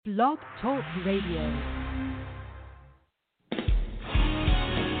Blog Talk Radio.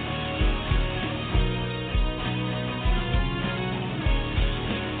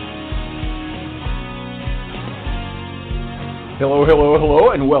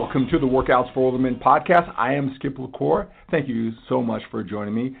 Hello, and welcome to the Workouts for Older Men podcast. I am Skip LaCour. Thank you so much for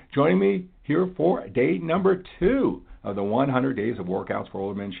joining me. Joining me here for day number 2 of the 100 Days of Workouts for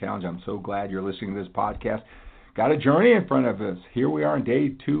Older Men Challenge. I'm so glad you're listening to this podcast. Got a journey in front of us. Here we are on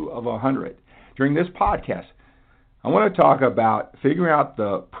day 2 of 100. During this podcast, I want to talk about figuring out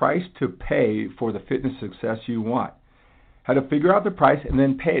the price to pay for the fitness success you want. How to figure out the price and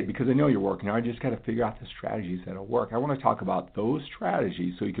then pay it, because I know you're working hard. You just got to figure out the strategies that'll work. I want to talk about those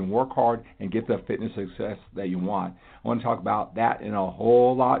strategies so you can work hard and get the fitness success that you want. I want to talk about that and a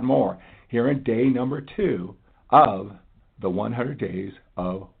whole lot more here in day number 2 of the 100 Days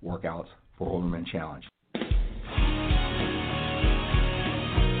of Workouts for Older Men Challenge.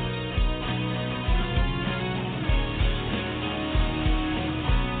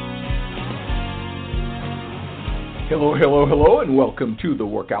 Hello, and welcome to the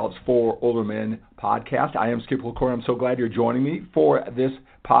Workouts for Older Men podcast. I am Skip LaCour. I'm so glad you're joining me for this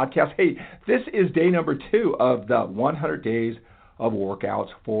podcast. Hey, this is day number 2 of the 100 Days of Workouts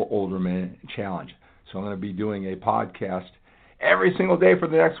for Older Men Challenge. So I'm going to be doing a podcast every single day for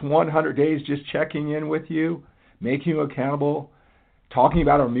the next 100 days, just checking in with you, making you accountable, talking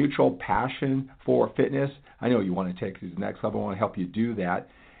about our mutual passion for fitness. I know you want to take it to the next level. I want to help you do that.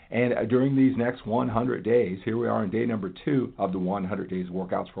 And during these next 100 days, here we are on day number 2 of the 100 Days of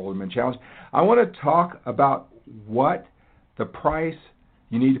Workouts for Older Men Challenge. I want to talk about what the price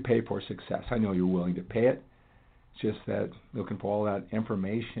you need to pay for success. I know you're willing to pay it. It's just that looking for all that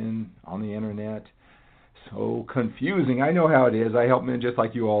information on the internet, so confusing. I know how it is. I help men just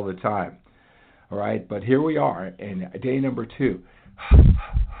like you all the time. All right, but here we are in day number 2.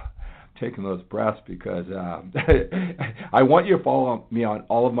 Taking those breaths because I want you to follow me on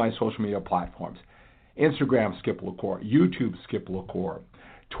all of my social media platforms. Instagram, Skip LaCour. YouTube, Skip LaCour.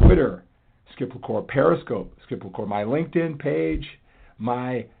 Twitter, Skip LaCour. Periscope, Skip LaCour. My LinkedIn page,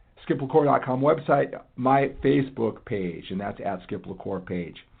 my SkipLaCour.com website, my Facebook page, and that's at Skip LaCour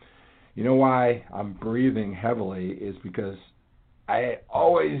page. You know why I'm breathing heavily is because I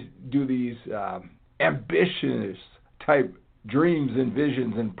always do these ambitious type dreams and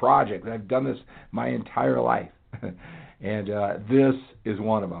visions and projects. I've done this my entire life, and this is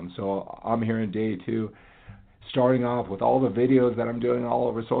one of them. So I'm here in day 2, starting off with all the videos that I'm doing all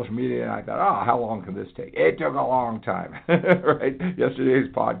over social media, and I thought, how long can this take? It took a long time, right?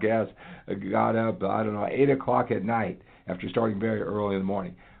 Yesterday's podcast, I got up, 8 o'clock at night after starting very early in the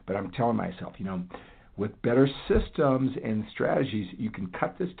morning. But I'm telling myself, with better systems and strategies, you can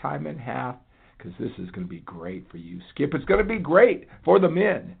cut this time in half, because this is going to be great for you, Skip. It's going to be great for the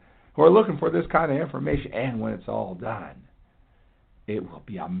men who are looking for this kind of information. And when it's all done, it will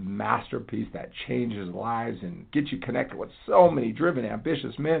be a masterpiece that changes lives and gets you connected with so many driven,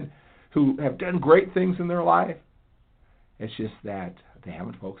 ambitious men who have done great things in their life. It's just that they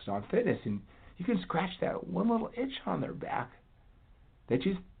haven't focused on fitness. And you can scratch that one little itch on their back that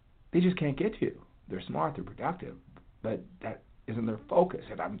they just can't get to. They're smart, they're productive, but that isn't their focus.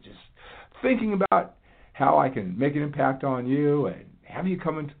 And I'm just thinking about how I can make an impact on you and have you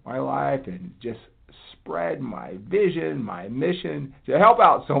come into my life and just spread my vision, my mission to help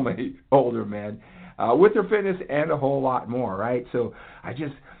out so many older men with their fitness and a whole lot more, right? So I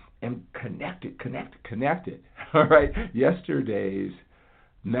just am connected. All right. Yesterday's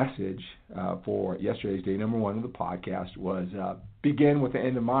message for yesterday's day number 1 of the podcast was begin with the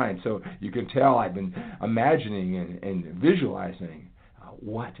end in mind. So you can tell I've been imagining and visualizing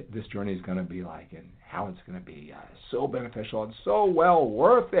what this journey is going to be like and how it's going to be so beneficial and so well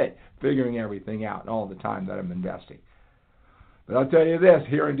worth it, figuring everything out and all the time that I'm investing. But I'll tell you this,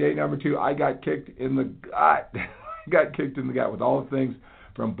 here in day number 2, I got kicked in the gut. With all the things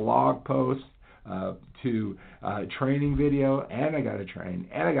from blog posts to training video, and I got to train,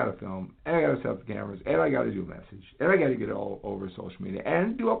 and I got to film, and I got to set up the cameras, and I got to do a message, and I got to get it all over social media,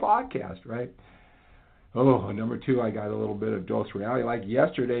 and do a podcast, right? Oh, number 2, I got a little bit of dose reality. Like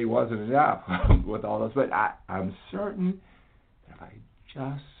yesterday wasn't enough with all this, but I'm certain that if I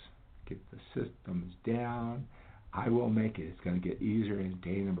just get the systems down, I will make it. It's going to get easier in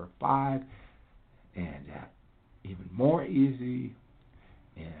day number 5, and even more easy,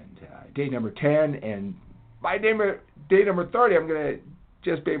 and day number 10, and by day number 30, I'm going to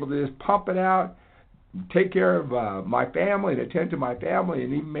just be able to just pump it out, take care of my family and attend to my family,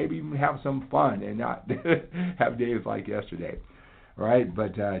 and maybe even have some fun and not have days like yesterday, right?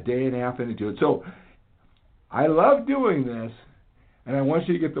 But day and a half into it. So I love doing this, And I want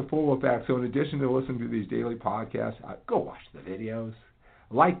you to get the full effect. So in addition to listening to these daily podcasts, go watch the videos.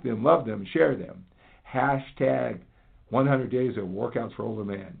 Like them, love them, share them. Hashtag 100 Days of Workouts for Older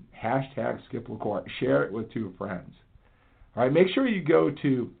Men. Hashtag Skip LaCour. Share it with 2 friends. All right, make sure you go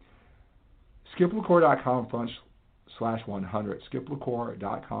to skiplacour.com/100.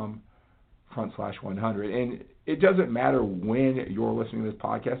 skiplacour.com/100. And it doesn't matter when you're listening to this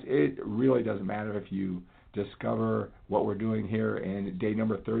podcast. It really doesn't matter if you discover what we're doing here in day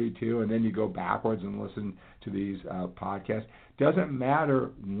number 32 and then you go backwards and listen to these podcasts. Doesn't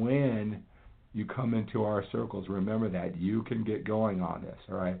matter when you come into our circles. Remember that you can get going on this,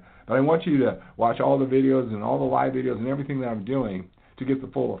 all right? But I want you to watch all the videos and all the live videos and everything that I'm doing to get the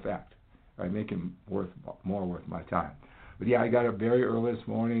full effect, all right? Make it more worth my time. But yeah, I got up very early this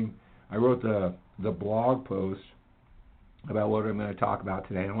morning. I wrote the blog post about what I'm going to talk about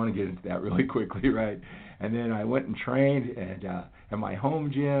today. I want to get into that really quickly, right? And then I went and trained at my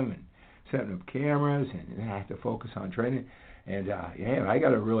home gym and setting up cameras, and then I have to focus on training. And I got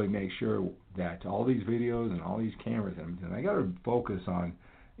to really make sure that all these videos and all these cameras and I got to focus on,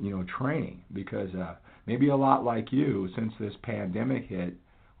 training, because maybe a lot like you, since this pandemic hit,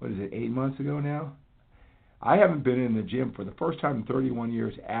 8 months ago now? I haven't been in the gym for the first time in 31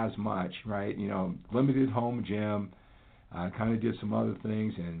 years as much, right? Limited home gym. I kind of did some other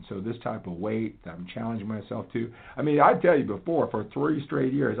things, and so this type of weight that I'm challenging myself to. I mean, I tell you before, for 3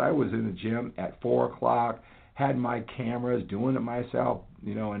 straight years, I was in the gym at 4 o'clock, had my cameras, doing it myself,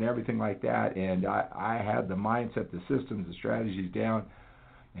 and everything like that, and I had the mindset, the systems, the strategies down,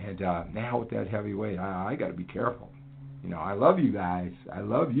 and now with that heavy weight, I got to be careful. I love you guys. I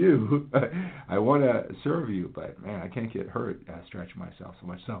love you. I want to serve you, but, man, I can't get hurt stretching myself so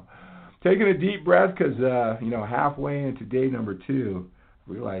much. So taking a deep breath because, halfway into day number 2,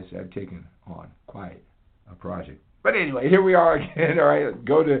 I realized I've taken on quite a project. But anyway, here we are again. All right,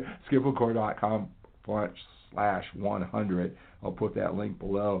 go to skiplacour.com/100. I'll put that link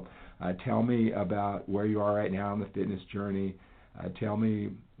below. Tell me about where you are right now on the fitness journey. Tell me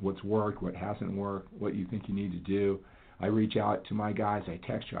what's worked, what hasn't worked, what you think you need to do. I reach out to my guys. I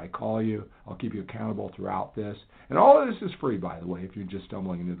text you. I call you. I'll keep you accountable throughout this. And all of this is free, by the way, if you're just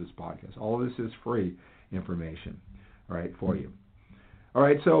stumbling into this podcast. All of this is free information, all right, for you. All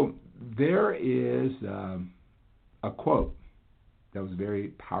right, so there is a quote that was very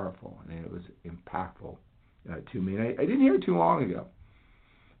powerful, and it was impactful to me. And I didn't hear it too long ago.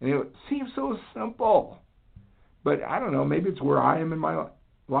 And it seems so simple. But I don't know, maybe it's where I am in my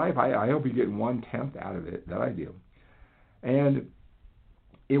life. I hope you get 1/10 out of it that I do. And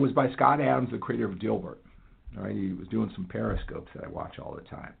it was by Scott Adams, the creator of Dilbert. All right, he was doing some Periscopes that I watch all the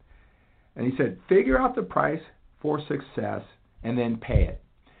time. And he said, figure out the price for success and then pay it.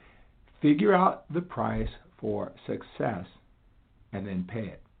 Figure out the price for success and then pay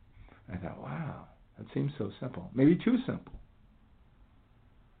it. I thought, wow, that seems so simple. Maybe too simple.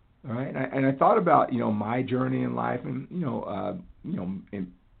 All right, and I thought about, my journey in life and,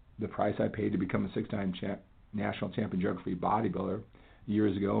 in the price I paid to become a 6-time national champion drug-free bodybuilder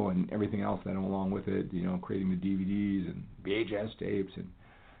years ago, and everything else that went along with it, creating the DVDs and VHS tapes and,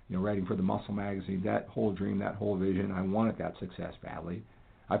 writing for the Muscle magazine, that whole dream, that whole vision. I wanted that success badly.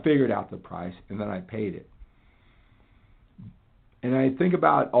 I figured out the price, and then I paid it. And I think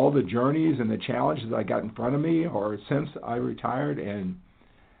about all the journeys and the challenges I got in front of me or since I retired, and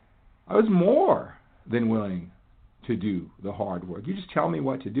I was more than willing to do the hard work. You just tell me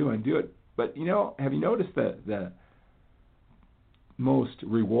what to do and do it. But, have you noticed the most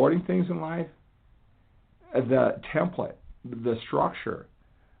rewarding things in life? The template, the structure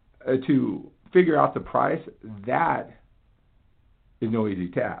to figure out the price, that is no easy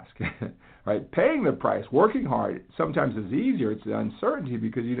task. Right? Paying the price, working hard, sometimes is easier. It's the uncertainty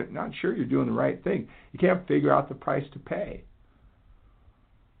because you're not sure you're doing the right thing. You can't figure out the price to pay.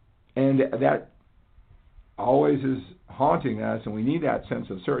 And that always is haunting us, and we need that sense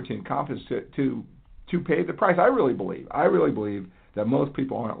of certainty and confidence to pay the price. I really believe that most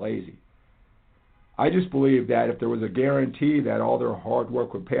people aren't lazy. I just believe that if there was a guarantee that all their hard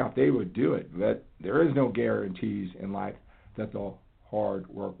work would pay off, they would do it. But there is no guarantees in life that the hard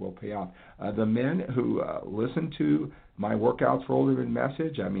work will pay off. The men who listen to my Workouts for Older Men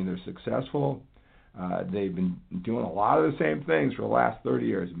message, they're successful. They've been doing a lot of the same things for the last 30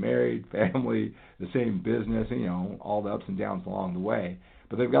 years, married, family, the same business, all the ups and downs along the way.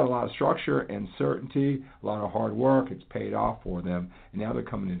 But they've got a lot of structure and certainty, a lot of hard work. It's paid off for them, and now they're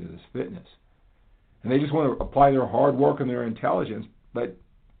coming into this fitness. And they just want to apply their hard work and their intelligence, but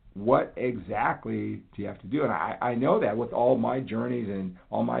what exactly do you have to do? And I know that with all my journeys and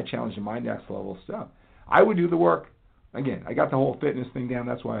all my challenges and my next level stuff. I would do the work Again, I got the whole fitness thing down.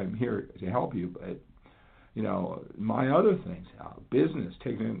 That's why I'm here to help you. But, my other things, business,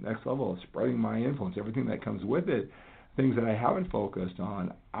 taking it to the next level, spreading my influence, everything that comes with it, things that I haven't focused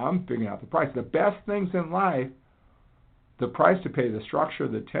on, I'm figuring out the price. The best things in life, the price to pay, the structure,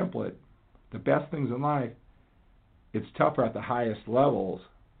 the template, the best things in life, it's tougher at the highest levels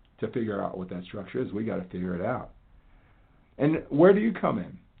to figure out what that structure is. We got to figure it out. And where do you come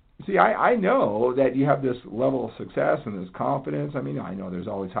in? See, I know that you have this level of success and this confidence. I know there's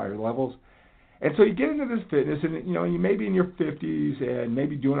always higher levels. And so you get into this fitness, and you may be in your 50s and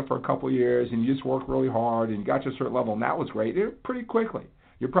maybe doing it for a couple of years, and you just work really hard, and you got to a certain level, and that was great. Pretty quickly.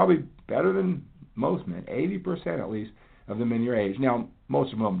 You're probably better than most men, 80% at least of the men your age. Now,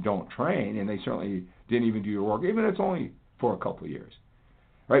 most of them don't train, and they certainly didn't even do your work, even if it's only for a couple of years.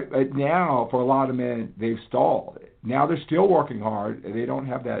 Right? But now, for a lot of men, they've stalled. Now they're still working hard. They don't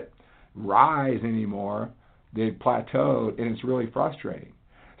have that rise anymore. They've plateaued, and it's really frustrating.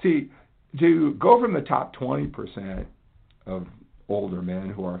 See, to go from the top 20% of older men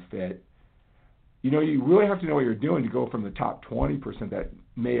who are fit, you really have to know what you're doing to go from the top 20% that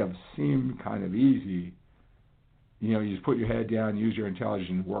may have seemed kind of easy. You just put your head down, use your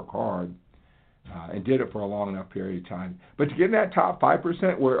intelligence, work hard, and did it for a long enough period of time. But to get in that top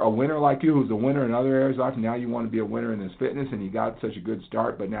 5% where a winner like you, who's a winner in other areas of life, now you want to be a winner in this fitness, and you got such a good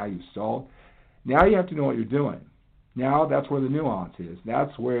start, but now you've stalled. Now you have to know what you're doing. Now that's where the nuance is.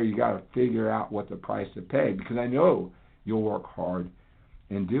 That's where you got to figure out what the price to pay, because I know you'll work hard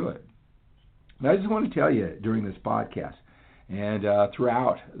and do it. Now, I just want to tell you during this podcast and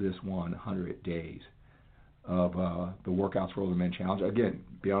throughout this 100 days of the Workouts for Older Men Challenge, again,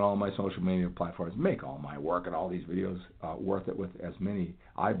 be on all my social media platforms, make all my work and all these videos worth it with as many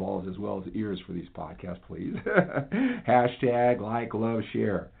eyeballs as well as ears for these podcasts, please. Hashtag like, love,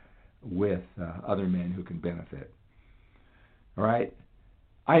 share with other men who can benefit. All right?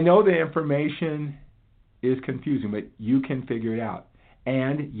 I know the information is confusing, but you can figure it out.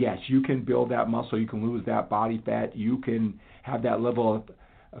 And, yes, you can build that muscle. You can lose that body fat. You can have that level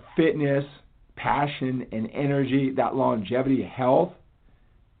of fitness, passion, and energy, that longevity, health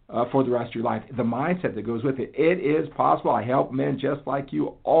for the rest of your life. The mindset that goes with it. It is possible. I help men just like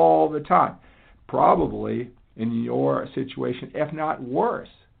you all the time. Probably in your situation, if not worse.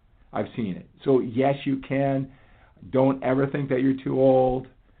 I've seen it. So, yes, you can. Don't ever think that you're too old.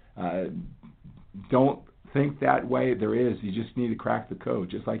 Don't think that way. There is. You just need to crack the code,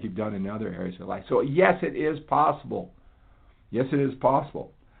 just like you've done in other areas of life. So, yes, it is possible. Yes, it is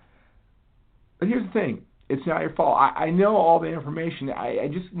possible. But here's the thing. It's not your fault. I know all the information. I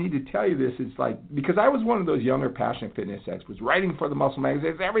just need to tell you this. It's like, because I was one of those younger, passionate fitness experts, writing for the Muscle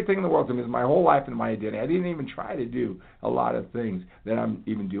magazine. It's everything in the world to me. It's my whole life and my identity. I didn't even try to do a lot of things that I'm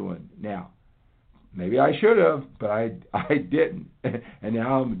even doing now. Maybe I should have, but I didn't. And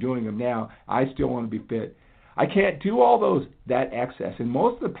now I'm doing them now. I still want to be fit. I can't do all that excess. And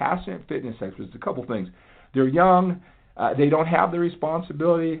most of the passionate fitness experts, a couple things. They're young. They don't have the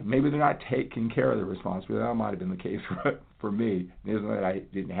responsibility. Maybe they're not taking care of the responsibility. That might have been the case for me. It isn't that I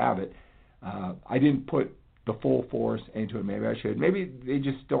didn't have it. I didn't put the full force into it. Maybe I should. Maybe they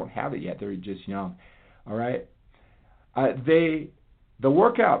just don't have it yet. They're just young. All right? The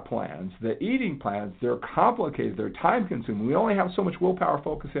workout plans, the eating plans, they're complicated. They're time-consuming. We only have so much willpower,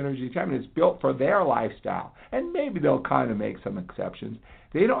 focus, energy, time, and it's built for their lifestyle. And maybe they'll kind of make some exceptions.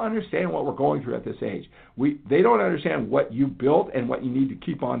 They don't understand what we're going through at this age. They don't understand what you built and what you need to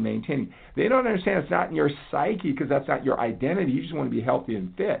keep on maintaining. They don't understand it's not in your psyche because that's not your identity. You just want to be healthy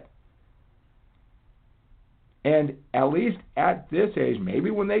and fit. And at least at this age, maybe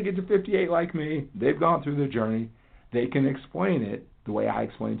when they get to 58 like me, they've gone through the journey, they can explain it the way I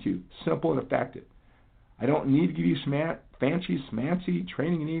explained to you. Simple and effective. I don't need to give you fancy, smancy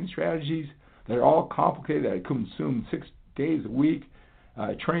training and eating strategies that are all complicated, that consume 6 days a week,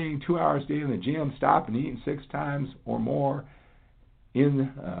 training 2 hours a day in the gym, stop and eating 6 times or more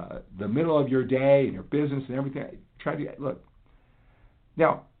in the middle of your day and your business and everything. Try to look.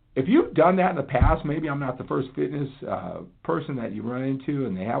 Now, if you've done that in the past, maybe I'm not the first fitness person that you run into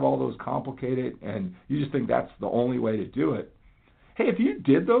and they have all those complicated and you just think that's the only way to do it. Hey, if you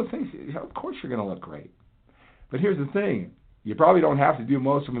did those things, of course you're going to look great. But here's the thing. You probably don't have to do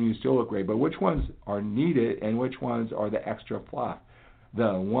most of them and you still look great. But which ones are needed and which ones are the extra fluff?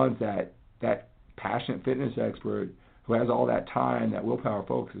 The ones that passionate fitness expert who has all that time, that willpower,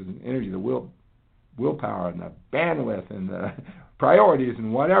 focus, and energy, the willpower and the bandwidth and the priorities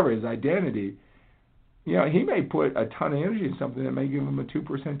and whatever, his identity, he may put a ton of energy in something that may give him a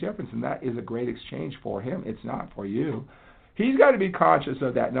 2% difference, and that is a great exchange for him. It's not for you. He's got to be conscious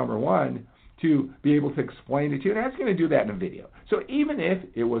of that, number one, to be able to explain it to you, and that's going to do that in a video. So even if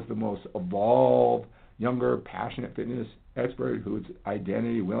it was the most evolved, younger, passionate fitness expert whose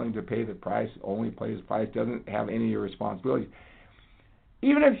identity, willing to pay the price, only pays the price, doesn't have any responsibilities,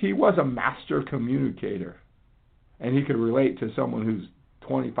 even if he was a master communicator and he could relate to someone who's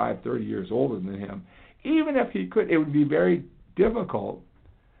 25, 30 years older than him, even if he could, it would be very difficult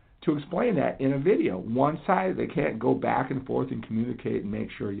to explain that in a video. One-sided, they can't go back and forth and communicate and make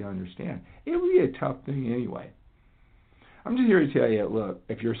sure you understand. It would be a tough thing anyway. I'm just here to tell you, look,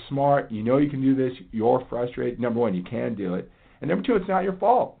 if you're smart, you know you can do this, you're frustrated, number one, you can do it. And number two, it's not your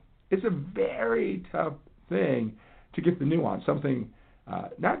fault. It's a very tough thing to get the nuance, something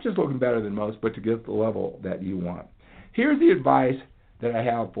not just looking better than most, but to get the level that you want. Here's the advice that I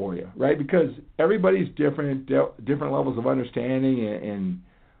have for you, right? Because everybody's different levels of understanding and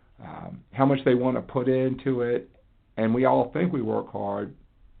how much they want to put into it. And we all think we work hard,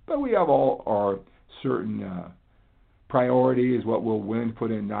 but we have all our certain priorities, what we're willing to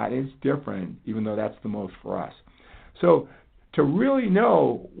put in, not. It's different, even though that's the most for us. So to really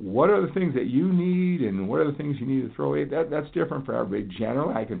know what are the things that you need and what are the things you need to throw away, that's different for everybody.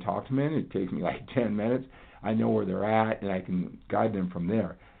 Generally, I can talk to men. It takes me like 10 minutes. I know where they're at, and I can guide them from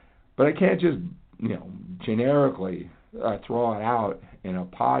there. But I can't just, generically throw it out in a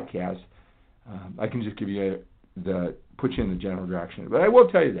podcast. I can just give you put you in the general direction. But I will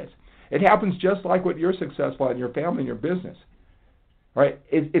tell you this. It happens just like what you're successful at in your family and your business. Right?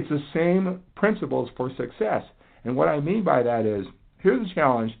 It's the same principles for success. And what I mean by that is, here's the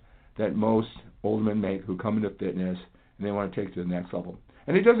challenge that most older men make who come into fitness and they want to take it to the next level.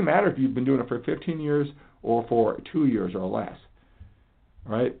 And it doesn't matter if you've been doing it for 15 years or for 2 years or less.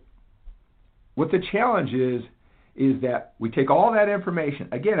 Right? What the challenge is that we take all that information.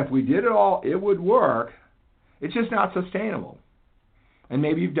 Again, if we did it all, it would work. It's just not sustainable. And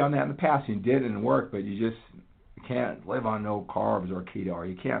maybe you've done that in the past. You did it and it worked, but you just can't live on no carbs or keto, or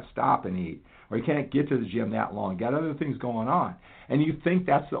you can't stop and eat, or you can't get to the gym that long. You got other things going on. And you think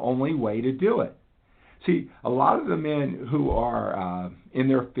that's the only way to do it. See, a lot of the men who are in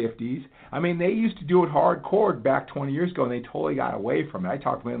their 50s, they used to do it hardcore back 20 years ago, and they totally got away from it. I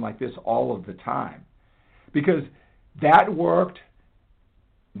talk to men like this all of the time. Because that worked.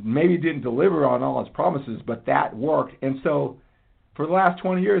 Maybe it didn't deliver on all its promises, but that worked. And so for the last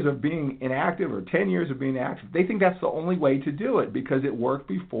 20 years of being inactive or 10 years of being active, they think that's the only way to do it because it worked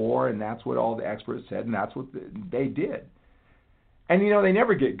before, and that's what all the experts said, and that's what they did. And, they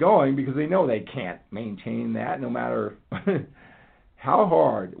never get going because they know they can't maintain that no matter how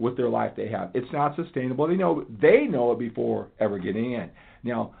hard with their life they have. It's not sustainable. They know it before ever getting in.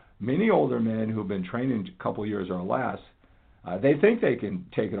 Now, many older men who've been training a couple years or less, they think they can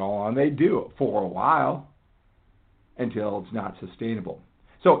take it all on. They do it for a while until it's not sustainable.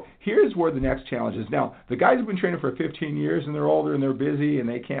 So here's where the next challenge is. Now, the guys who've been training for 15 years and they're older and they're busy and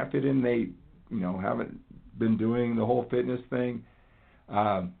they can't fit in, they haven't been doing the whole fitness thing,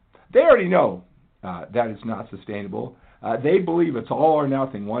 they already know that it's not sustainable. They believe it's all or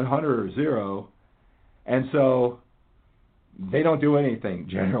nothing, 100 or 0, and so they don't do anything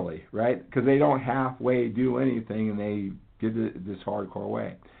generally, right? Because they don't halfway do anything, and they get this hardcore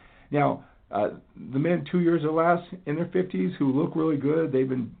way. Now, the men 2 years or less in their 50s who look really good, they've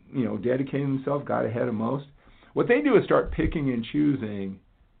been dedicating themselves, got ahead of most. What they do is start picking and choosing,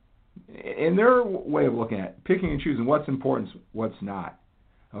 in their way of looking at it, picking and choosing what's important, what's not.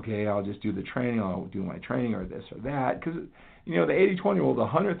 Okay, I'll just do the training, I'll do my training or this or that. Because, the 80-20 rule, the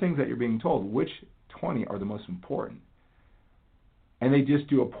 100 things that you're being told, which 20 are the most important? And they just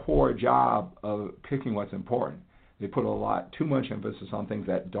do a poor job of picking what's important. They put too much emphasis on things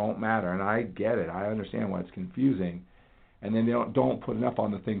that don't matter. And I get it. I understand why it's confusing. And then they don't put enough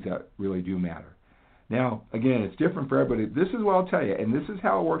on the things that really do matter. Now, again, it's different for everybody. This is what I'll tell you, and this is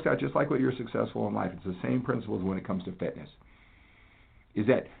how it works out, just like what you're successful in life. It's the same principles when it comes to fitness. Is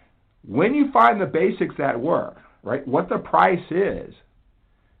that when you find the basics that work, right, what the price is,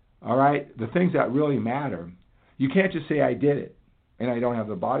 all right, the things that really matter, you can't just say I did it and I don't have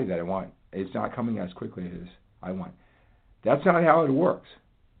the body that I want. It's not coming as quickly as I want. That's not how it works,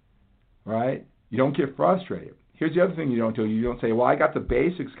 right? You don't get frustrated. Here's the other thing you don't do. You don't say, well, I got the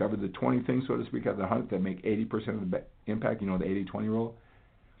basics covered, the 20 things, so to speak, out of the 100 that make 80% of the impact, the 80-20 rule.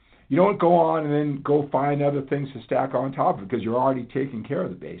 You don't go on and then go find other things to stack on top of it because you're already taking care of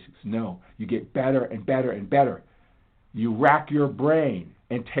the basics. No, you get better and better and better. You rack your brain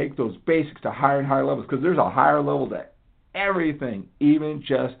and take those basics to higher and higher levels because there's a higher level to everything, even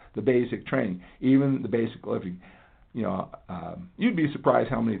just the basic training, even the basic lifting. you'd be surprised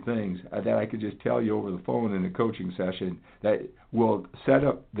how many things that I could just tell you over the phone in a coaching session that will set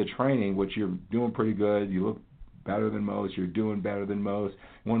up the training, which you're doing pretty good. You look better than most. You're doing better than most.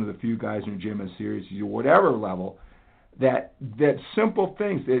 One of the few guys in your gym is serious. You whatever level. That simple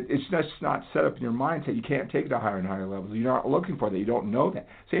things. It's just not set up in your mindset. You can't take it to higher and higher levels. You're not looking for that. You don't know that.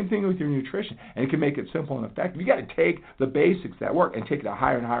 Same thing with your nutrition, and it can make it simple and effective. You got to take the basics that work and take it to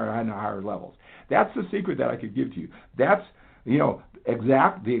higher and higher and higher levels. That's the secret that I could give to you. That's the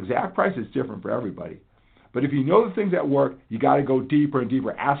exact price is different for everybody. But if you know the things that work, you got to go deeper and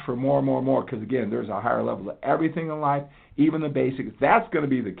deeper. Ask for more and more and more, because again, there's a higher level to everything in life, even the basics. That's going to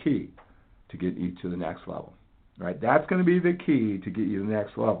be the key to get you to the next level. Right? That's going to be the key to get you to the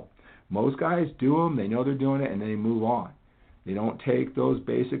next level. Most guys do them, they know they're doing it, and they move on. They don't take those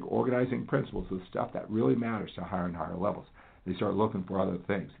basic organizing principles, the stuff that really matters, to higher and higher levels. They start looking for other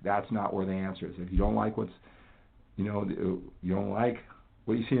things. That's not where the answer is. If you don't like you don't like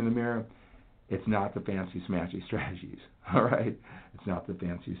what you see in the mirror, it's not the fancy smashy strategies. All right? It's not the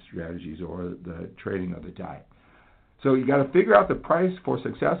fancy strategies or the trading of the diet. So you got to figure out the price for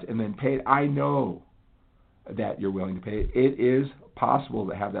success and then pay it. I know that you're willing to pay. It is possible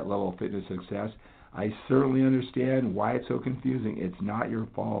to have that level of fitness success. I certainly understand why it's so confusing. It's not your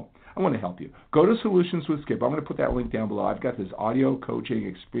fault. I want to help you. Go to Solutions with Skip. I'm going to put that link down below. I've got this audio coaching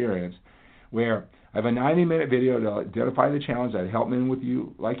experience where I have a 90-minute video to identify the challenge that help men with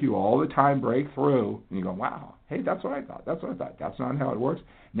you, like you, all the time break through. And you go, wow, hey, that's what I thought. That's what I thought. That's not how it works.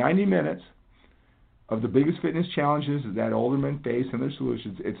 90 minutes of the biggest fitness challenges that older men face and their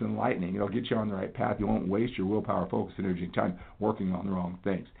solutions. It's enlightening. It'll get you on the right path. You won't waste your willpower, focus, energy, and time working on the wrong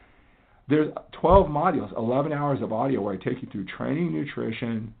things. There's 12 modules, 11 hours of audio where I take you through training,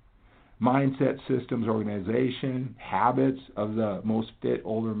 nutrition, mindset, systems, organization, habits of the most fit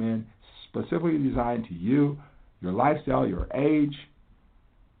older men, specifically designed to you, your lifestyle, your age,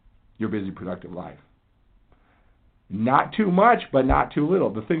 your busy, productive life. Not too much, but not too little.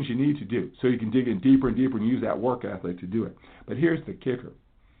 The things you need to do, so you can dig in deeper and deeper and use that work ethic to do it. But here's the kicker,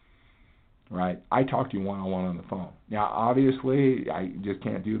 right? I talk to you one-on-one on the phone. Now, obviously, I just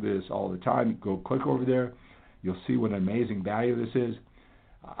can't do this all the time. Go click over there. You'll see what an amazing value this is.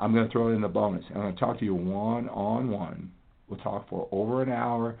 I'm going to throw it in the bonus. I'm going to talk to you one-on-one. We'll talk for over an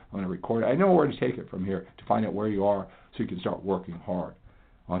hour. I'm going to record it. I know where to take it from here to find out where you are so you can start working hard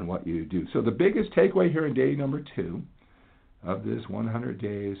on what you do. So the biggest takeaway here in day number 2 of this 100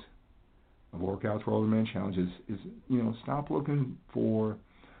 days of workouts for older men challenge is stop looking for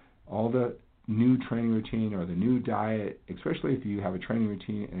all the new training routine or the new diet, especially if you have a training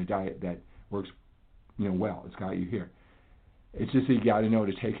routine and a diet that works well. It's got you here. It's just that you got to know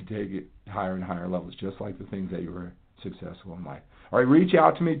to take it higher and higher levels, just like the things that you were successful in life. All right, reach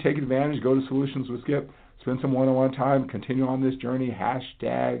out to me, take advantage, go to Solutions with Skip, spend some one-on-one time, continue on this journey,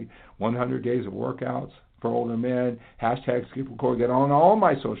 hashtag 100 days of workouts for older men, hashtag Skip LaCour. Get on all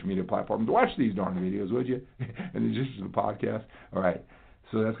my social media platforms. Watch these darn videos, would you? In addition to the podcast. All right,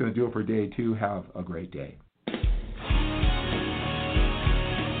 so that's going to do it for day 2. Have a great day.